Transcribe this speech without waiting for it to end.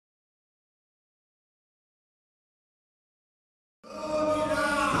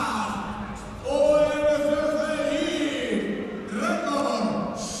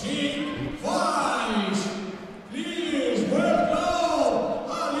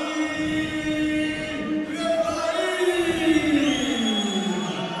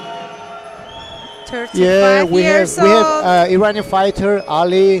Yeah, we have Iranian fighter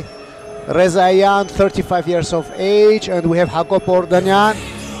Ali Rezaeian, 35 years of age, and we have Hakob Ordanyan,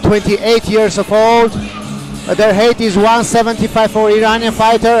 28 years of old. Their height is 175 for Iranian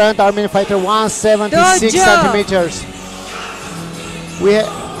fighter and Armenian fighter 176 centimeters.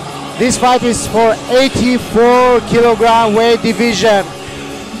 This fight is for 84 kilogram weight division.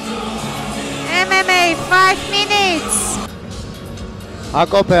 MMA, 5 minutes.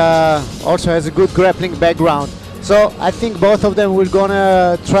 Hakob also has a good grappling background. So I think both of them will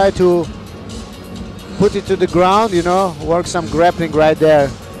gonna try to put it to the ground, you know, work some grappling right there.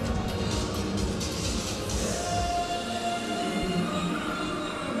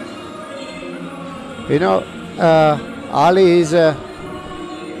 You know, Ali is a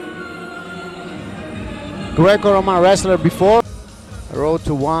Greco-Roman wrestler before. Road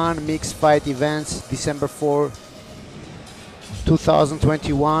to 1 mixed fight events, December 4,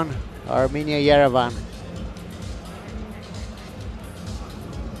 2021, Armenia, Yerevan.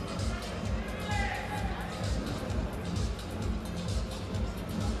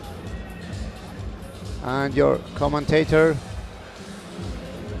 And your commentator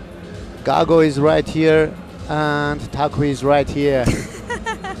Gago is right here and Taku is right here.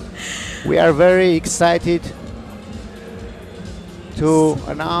 We are very excited to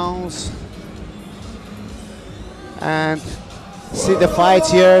announce and see the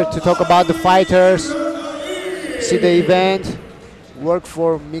fights here, to talk about the fighters, see the event, work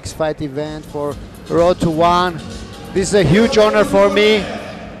for mixed fight event for Road to 1. This is a huge honor for me.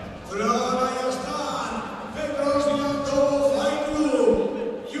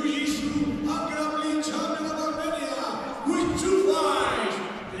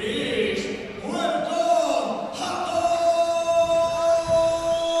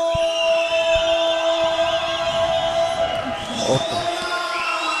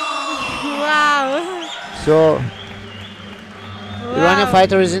 Wow. So, Iranian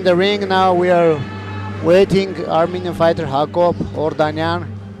fighter is in the ring now. We are waiting. Armenian fighter Hakob Ordanyan.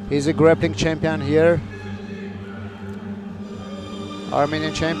 He's a grappling champion here.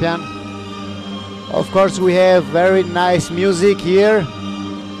 Armenian champion. Of course, we have very nice music here.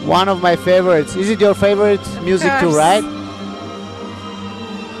 One of my favorites. Is it your favorite music too, right?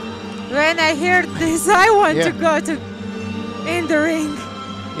 When I hear this, I want to go in the ring.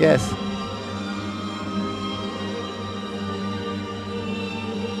 Yes.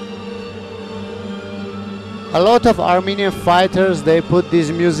 A lot of Armenian fighters, they put this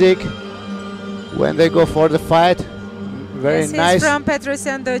music when they go for the fight. Very nice. He's from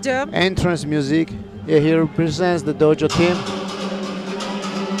Petrosyan Dojo. Entrance music. Yeah, he represents the dojo team.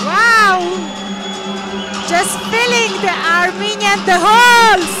 Wow! Just feeling the Armenian the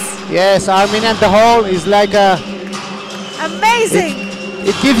halls. Yes, Armenian the hall is like a amazing.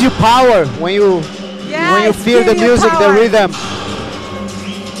 It gives you power when you feel the music, the rhythm.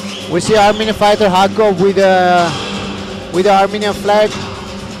 We see Armenian fighter Hakob with the Armenian flag,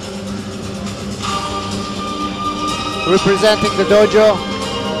 representing the dojo.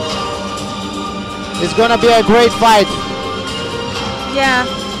 It's gonna be a great fight. Yeah.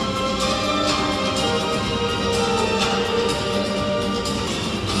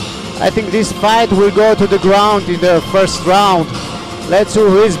 I think this fight will go to the ground in the first round. Let's see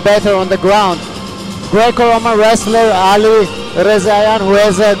who is better on the ground. Greco-Roman wrestler Ali Rezaeian, who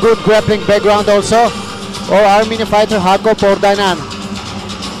has a good grappling background also, or Armenian fighter Hakob Ordanyan.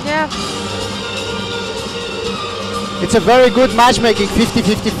 Yeah. It's a very good matchmaking,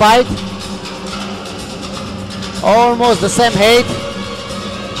 50-50 fight. Almost the same height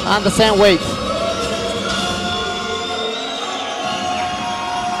and the same weight.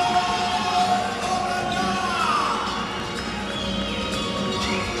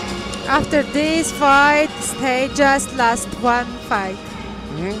 After this fight, they just lost 1 fight.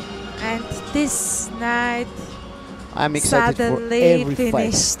 And this night, I'm excited for every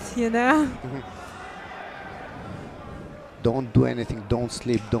finished, fight. You know? Don't do anything, don't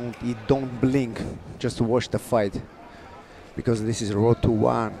sleep, don't eat, don't blink. Just watch the fight. Because this is Road to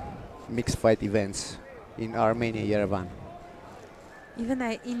 1 mixed fight events in Armenia, Yerevan. Even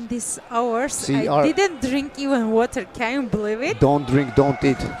in these hours, I didn't drink even water. Can you believe it? Don't drink, don't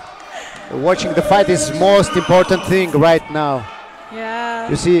eat. Watching the fight is most important thing right now. Yeah.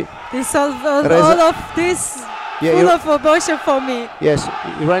 You see, this all of this full of emotion for me. Yes,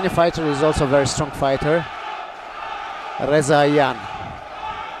 Iranian fighter is also a very strong fighter. Rezaeian.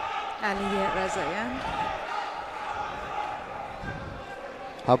 Ali Rezaeian.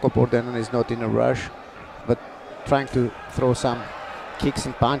 Hakob Ordanyan is not in a rush, but trying to throw some kicks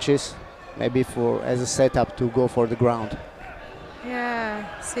and punches, maybe as a setup to go for the ground.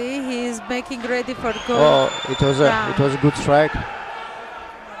 Yeah, see, he's making ready for goal. Oh, it was a good strike.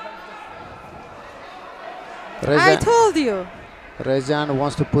 I told you. Rezaeian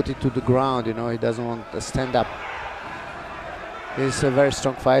wants to put it to the ground, you know, he doesn't want to stand up. He's a very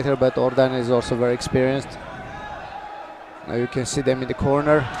strong fighter, but Ordanyan is also very experienced. Now you can see them in the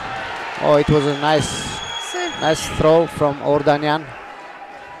corner. Oh, it was a nice throw from Ordanyan.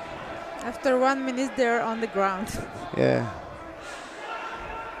 After 1 minute, they're on the ground. Yeah.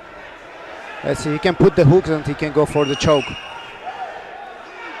 Let's see, he can put the hooks and he can go for the choke.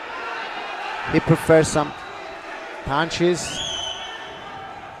 He prefers some punches.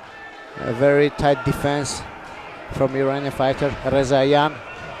 A very tight defense from Iranian fighter Rezaeian.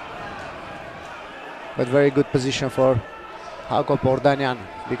 But very good position for Hakob Ordanyan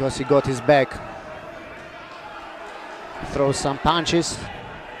because he got his back. Throws some punches.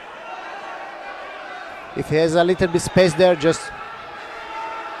 If he has a little bit space there, just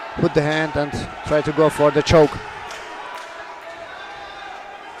put the hand and try to go for the choke.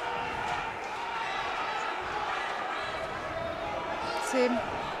 Same.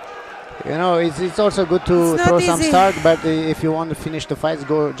 You know, it's also good to throw some start, but if you want to finish the fights,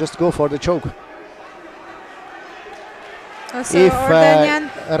 just go for the choke. Also, if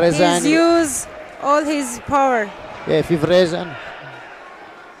Ordanyan use all his power. Yeah, if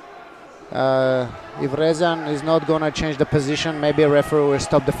Rezaeian is not gonna change the position, maybe a referee will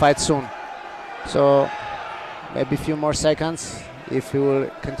stop the fight soon. So maybe a few more seconds. If he will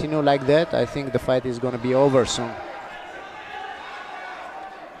continue like that, I think the fight is gonna be over soon.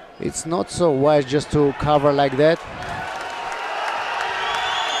 It's not so wise just to cover like that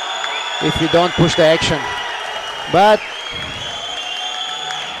if you don't push the action. But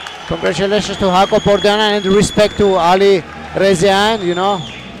congratulations to Hakob Ordanyan and respect to Ali Rezaeian, you know.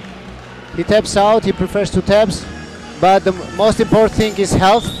 He taps out, he prefers to taps, but the most important thing is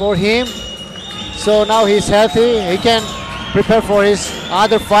health for him. So now he's healthy, he can prepare for his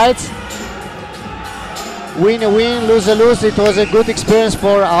other fights. Win a win, lose a lose. It was a good experience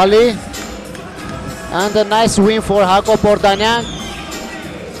for Ali and a nice win for Hakob Ordanyan.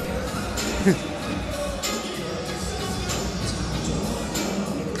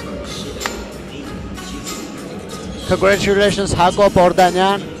 Congratulations, Hakob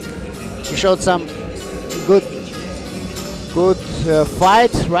Ordanyan. He showed some good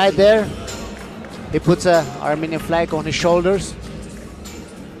fight right there. He puts an Armenian flag on his shoulders.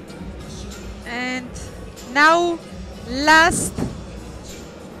 And now,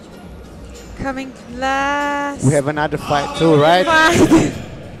 coming last. We have another fight too, right?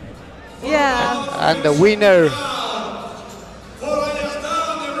 Yeah. And the winner.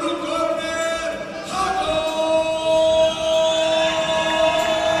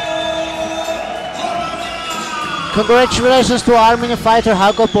 Congratulations to Armenian fighter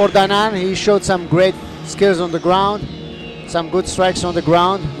Hakob Ordanyan. He showed some great skills on the ground, some good strikes on the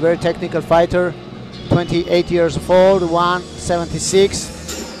ground. Very technical fighter, 28 years old, 176.